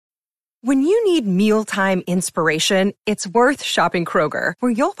When you need mealtime inspiration, it's worth shopping Kroger,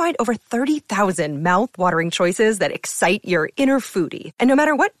 where you'll find over 30,000 mouth-watering choices that excite your inner foodie. And no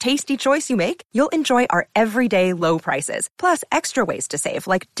matter what tasty choice you make, you'll enjoy our everyday low prices, plus extra ways to save,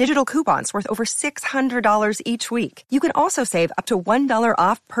 like digital coupons worth over $600 each week. You can also save up to $1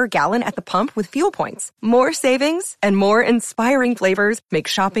 off per gallon at the pump with fuel points. More savings and more inspiring flavors make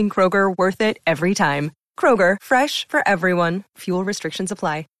shopping Kroger worth it every time. Kroger, fresh for everyone. Fuel restrictions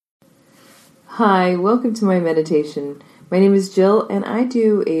apply. Hi, welcome to my meditation. My name is Jill, and I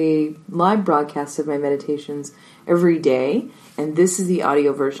do a live broadcast of my meditations every day, and this is the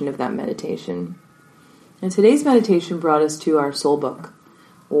audio version of that meditation. And today's meditation brought us to our soul book,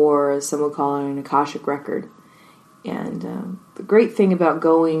 or as some would call it, an Akashic record. And the great thing about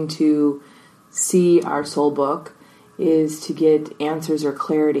going to see our soul book is to get answers or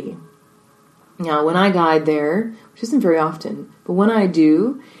clarity. Now, when I guide there, which isn't very often, but when I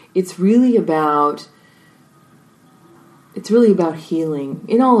do, it's really about healing.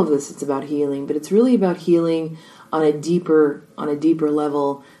 In all of this, it's about healing, but it's really about healing on a deeper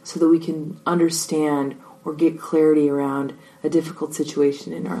level, so that we can understand or get clarity around a difficult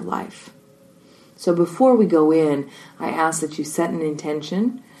situation in our life. So before we go in, I ask that you set an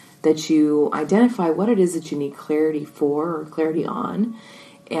intention, that you identify what it is that you need clarity for or clarity on,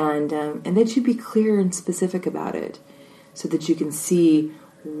 and that you be clear and specific about it, so that you can see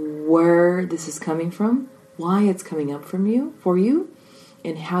where this is coming from, why it's coming up for you,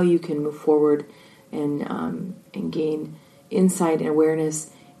 and how you can move forward and gain insight and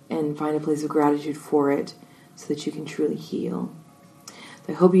awareness and find a place of gratitude for it, so that you can truly heal.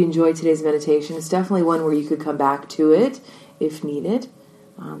 I hope you enjoyed today's meditation. It's definitely one where you could come back to it if needed,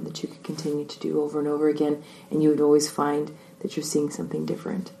 that you could continue to do over and over again, and you would always find that you're seeing something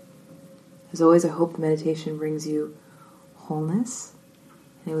different. As always, I hope the meditation brings you wholeness,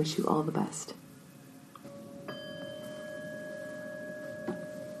 and I wish you all the best.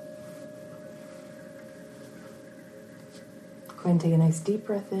 Go ahead and take a nice deep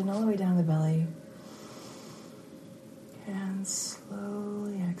breath in all the way down the belly. And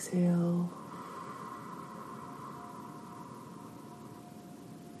slowly exhale.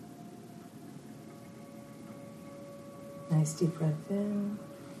 Nice deep breath in.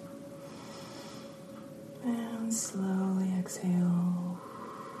 And slowly exhale.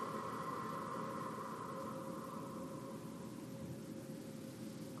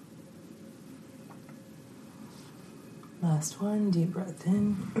 Last one, deep breath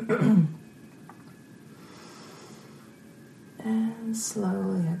in. And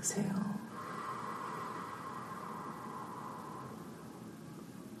slowly exhale.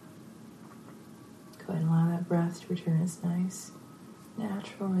 Go ahead and allow that breath to return its nice,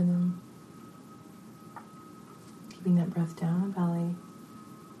 natural rhythm. Keeping that breath down the belly.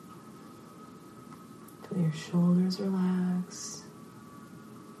 Feel your shoulders relax.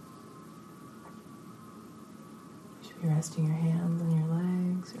 You should be resting your hands on your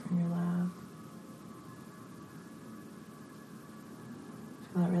legs or on your lap.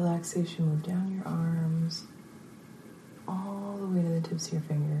 Feel that relaxation move down your arms, all the way to the tips of your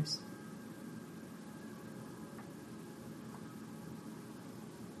fingers.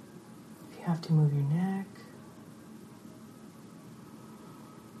 If you have to move your neck,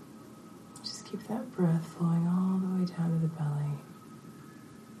 just keep that breath flowing all the way down to the belly.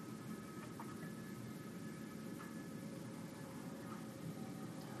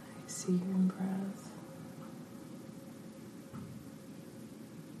 Nice even breath.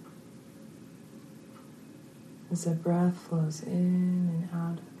 As the breath flows in and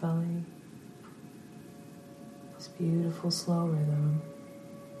out of the belly, this beautiful slow rhythm.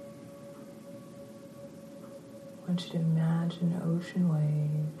 I want you to imagine ocean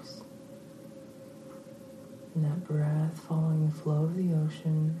waves, and that breath following the flow of the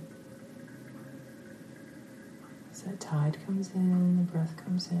ocean. As that tide comes in, the breath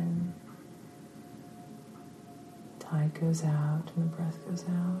comes in. The tide goes out and the breath goes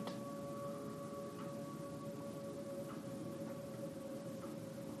out.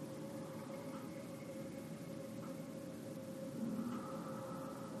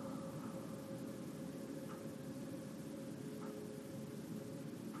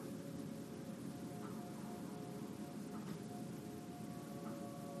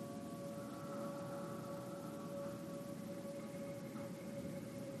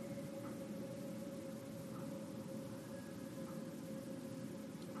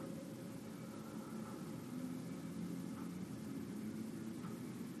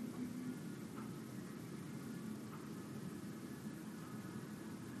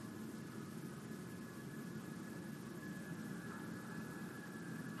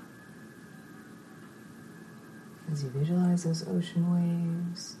 As you visualize those ocean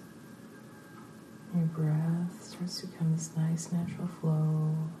waves, your breath starts to become this nice natural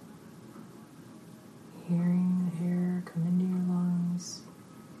flow. Hearing the air come into your lungs,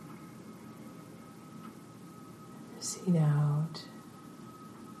 recede out.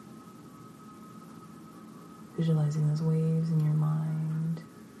 Visualizing those waves in your mind,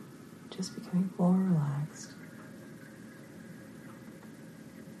 just becoming more relaxed.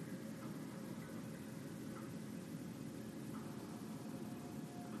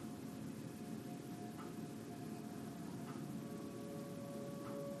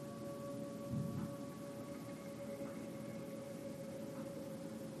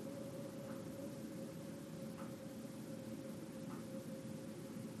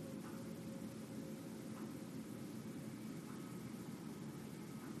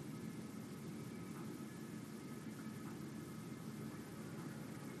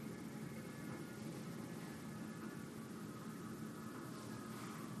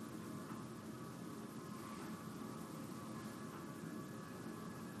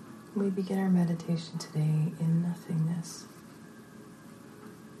 We begin our meditation today in nothingness,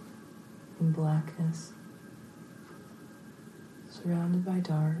 in blackness, surrounded by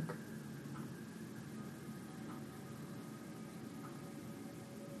dark.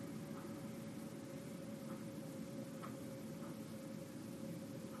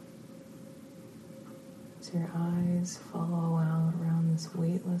 As your eyes follow out around this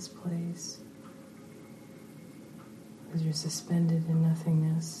weightless place, as you're suspended in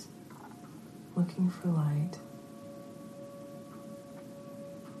nothingness, looking for light.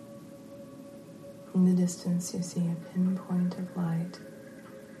 In the distance, you see a pinpoint of light,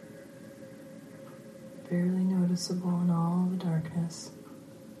 barely noticeable in all the darkness.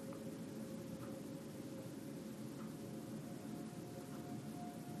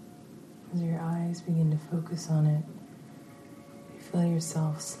 As your eyes begin to focus on it, you feel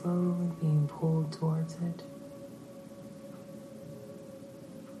yourself slowly being pulled towards it.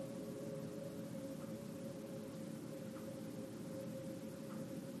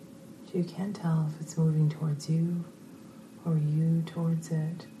 You can't tell if it's moving towards you or you towards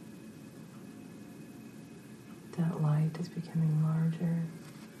it. That light is becoming larger.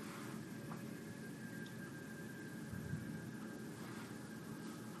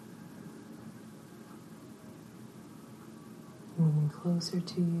 Moving closer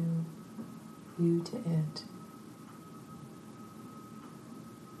to you, you to it.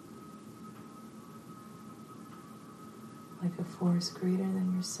 Like a force greater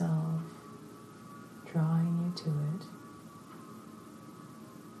than yourself, drawing you to it.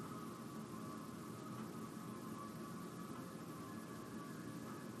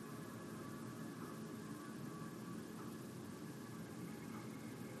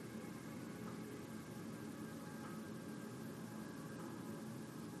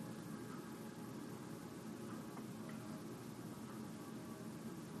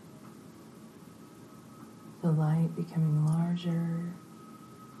 The light becoming larger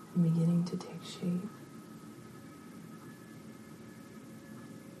and beginning to take shape.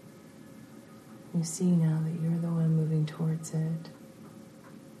 You see now that you're the one moving towards it.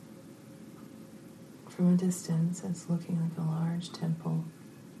 From a distance, it's looking like a large temple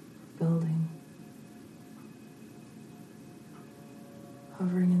building,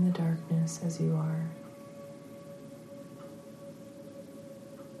 hovering in the darkness as you are.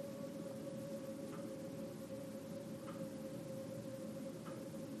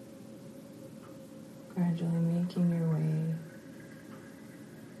 Gradually making your way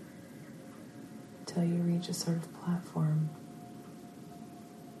until you reach a sort of platform.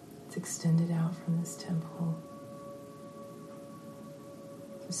 It's extended out from this temple,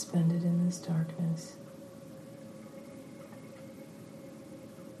 suspended in this darkness.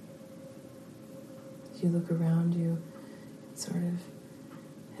 As you look around you, it sort of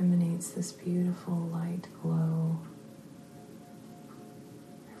emanates this beautiful light glow.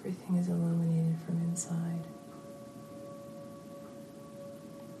 Everything is illuminated from inside.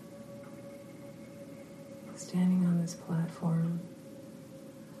 Standing on this platform,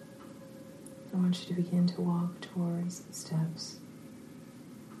 I want you to begin to walk towards the steps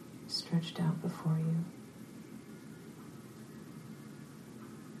stretched out before you.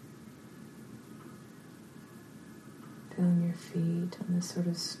 Feeling your feet on this sort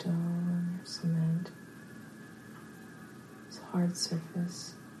of stone or cement, this hard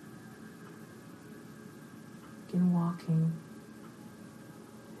surface. Begin walking,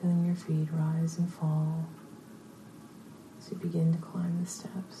 feeling your feet rise and fall as you begin to climb the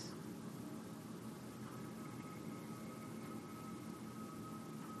steps.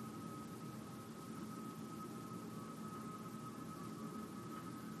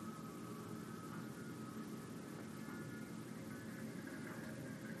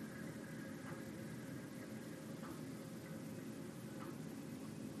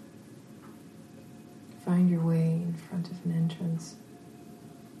 find your way in front of an entrance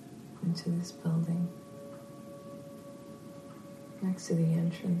into this building. Next to the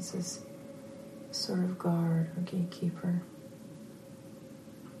entrance is a sort of guard or gatekeeper.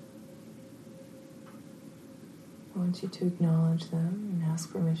 I want you to acknowledge them and ask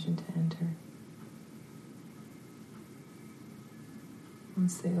permission to enter.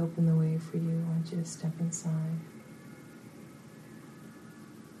 Once they open the way for you, I want you to step inside.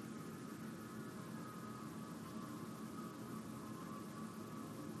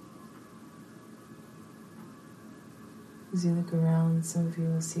 As you look around, some of you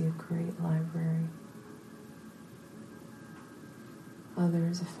will see a great library.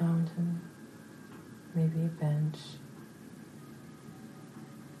 Others, a fountain, maybe a bench.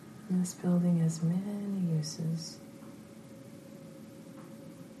 And this building has many uses.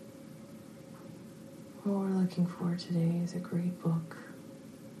 What we're looking for today is a great book.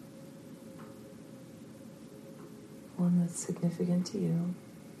 One that's significant to you,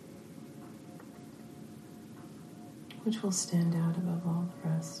 which will stand out above all the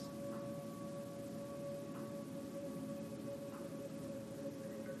rest.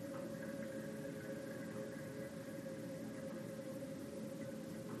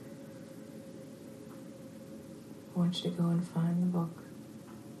 I want you to go and find the book.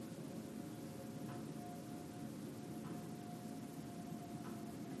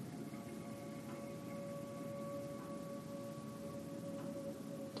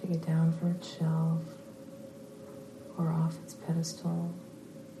 Take it down from its shelf or off its pedestal.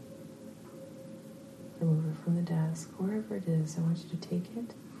 Remove it from the desk, wherever it is. I want you to take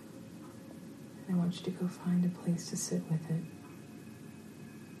it, and I want you to go find a place to sit with it.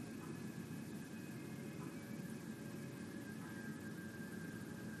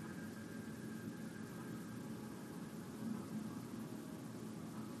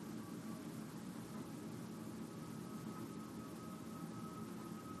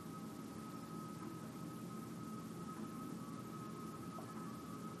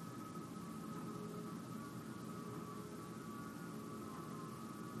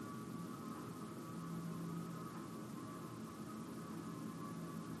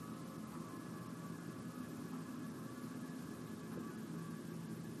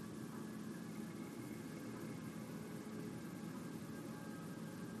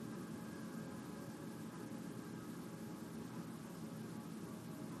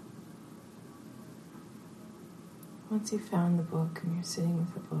 Once you've found the book and you're sitting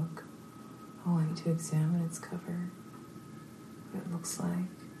with the book, I want you to examine its cover, what it looks like.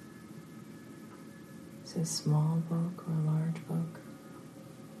 Is it a small book or a large book?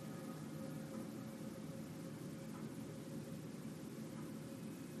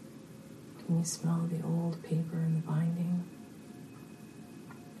 Can you smell the old paper in the binding?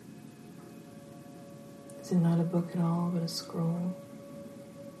 Is it not a book at all, but a scroll?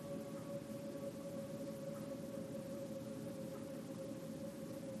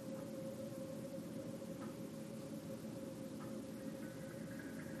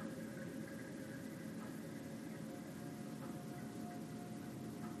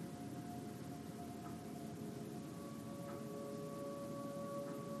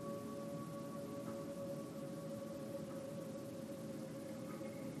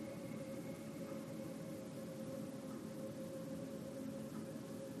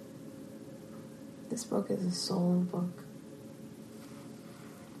 This book is a soul book.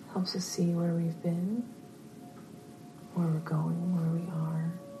 Helps us see where we've been, where we're going, where we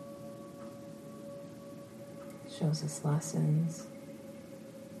are. Shows us lessons.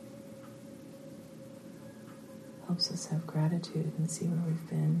 Helps us have gratitude and see where we've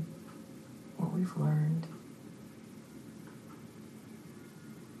been, what we've learned.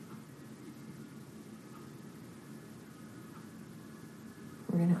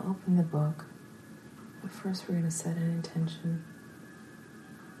 We're going to open the book. But first we're going to set an intention.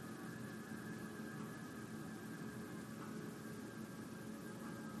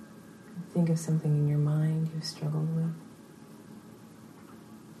 Think of something in your mind you've struggled with.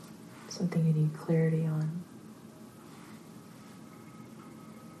 Something you need clarity on.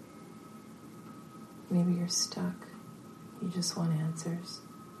 Maybe you're stuck. You just want answers.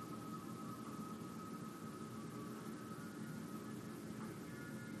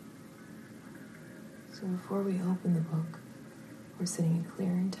 So before we open the book, we're setting a clear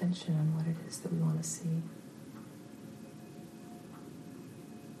intention on what it is that we want to see.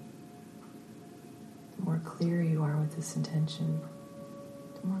 The more clear you are with this intention,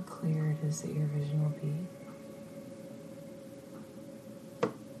 the more clear it is that your vision will be.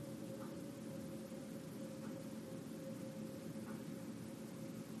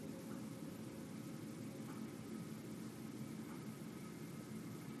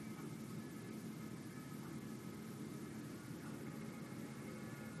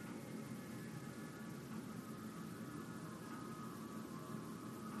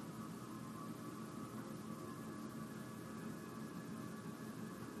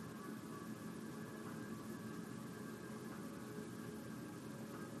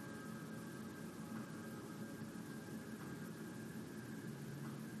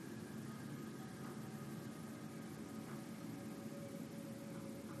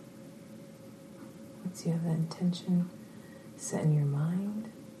 Once you have that intention set in your mind,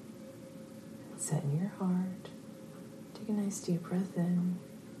 set in your heart, take a nice deep breath in.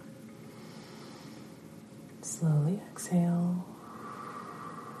 Slowly exhale.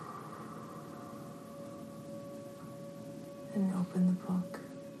 And open the book.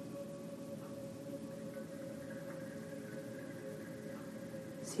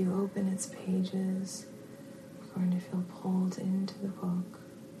 As you open its pages, you're going to feel pulled into the book.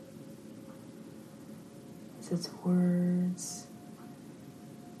 As its words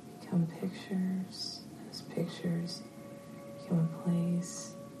become pictures, those pictures become a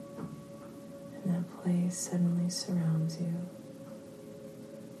place, and that place suddenly surrounds you.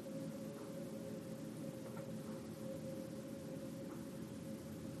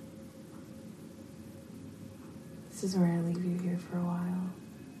 This is where I leave you here for a while.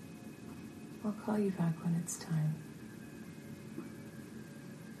 I'll call you back when it's time.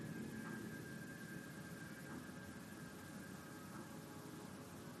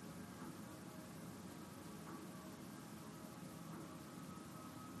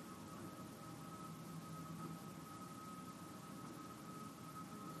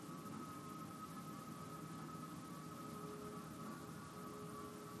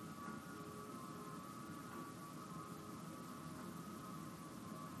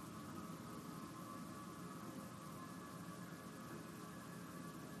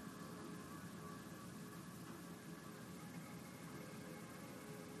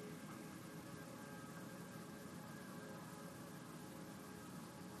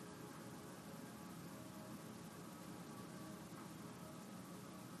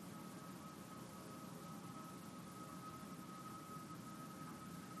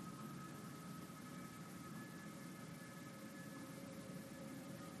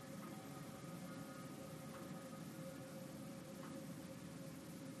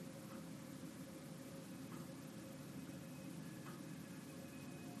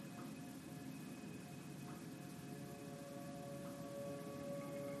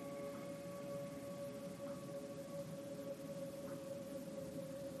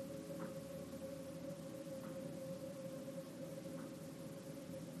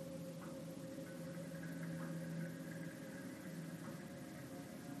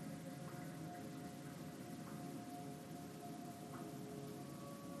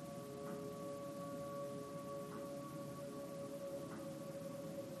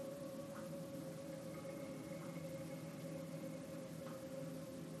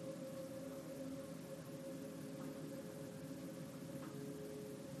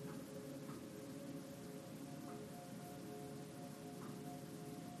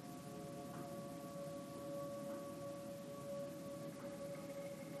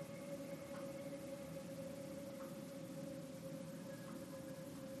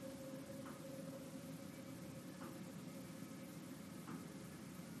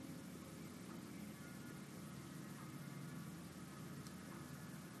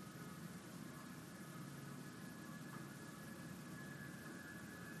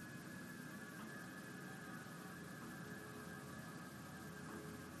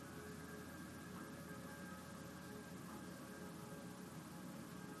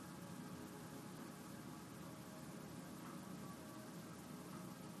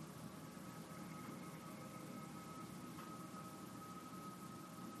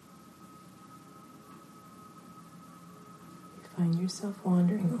 Find yourself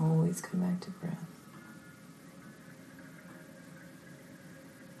wandering, always come back to breath.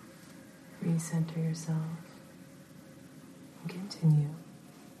 Recenter yourself and continue.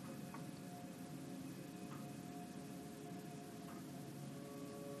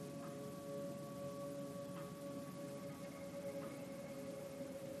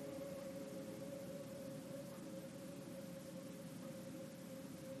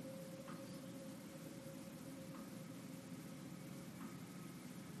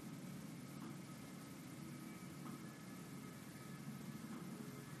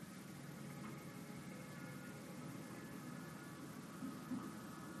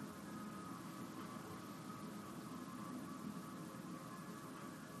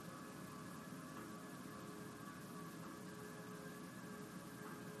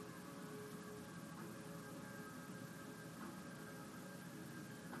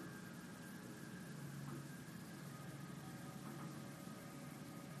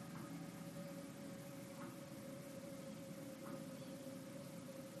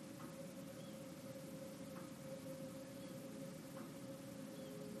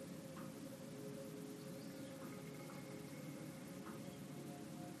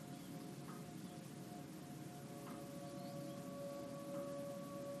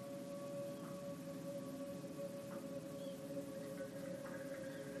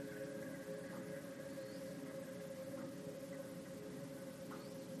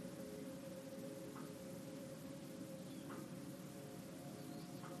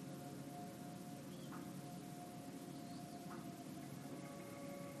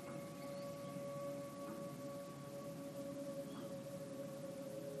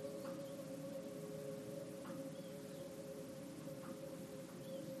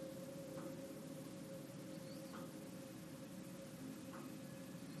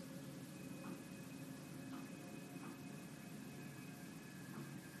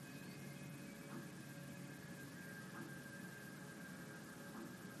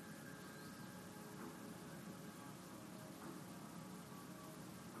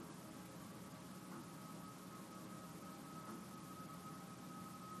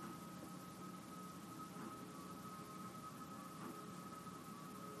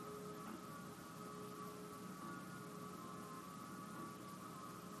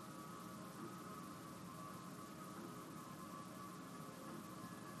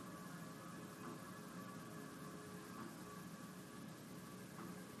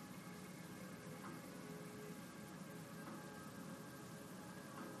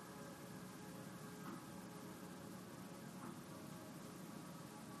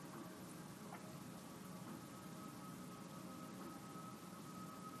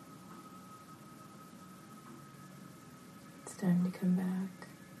 time to come back.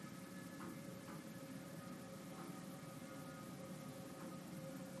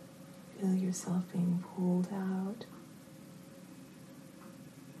 Feel yourself being pulled out,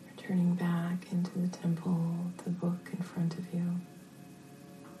 returning back into the temple, the book in front of you.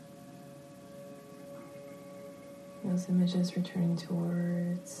 Those images returning to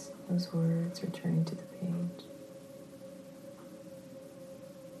words, those words returning to the page.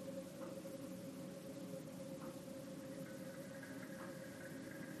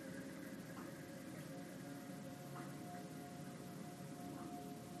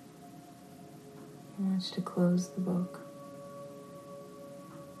 I want you to close the book.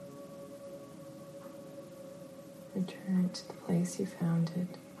 Return it to the place you found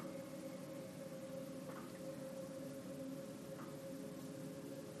it.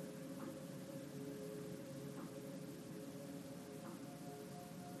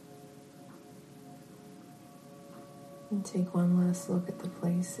 And take one last look at the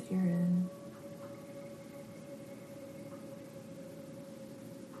place that you're in.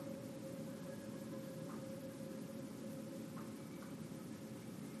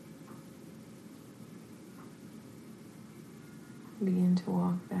 Begin to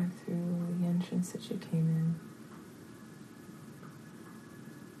walk back through the entrance that you came in,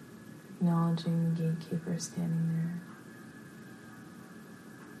 acknowledging the gatekeeper standing there,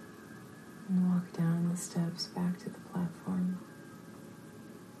 and walk down the steps back to the platform.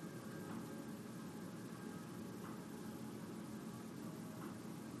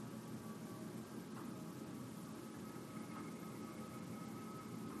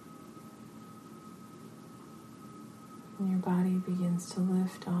 And your body begins to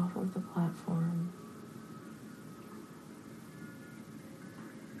lift off of the platform.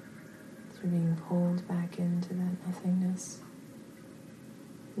 You're being pulled back into that nothingness,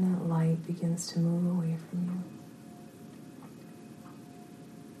 and that light begins to move away from you.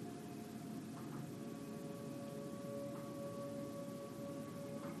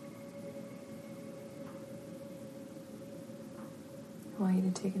 I want you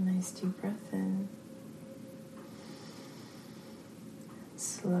to take a nice deep breath in.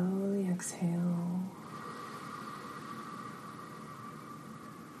 Slowly exhale.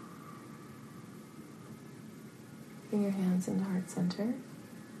 Bring your hands into heart center.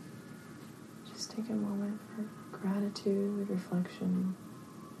 Just take a moment for gratitude, reflection,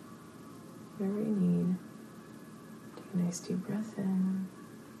 whatever you need. Take a nice deep breath in.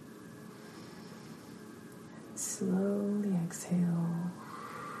 And slowly exhale.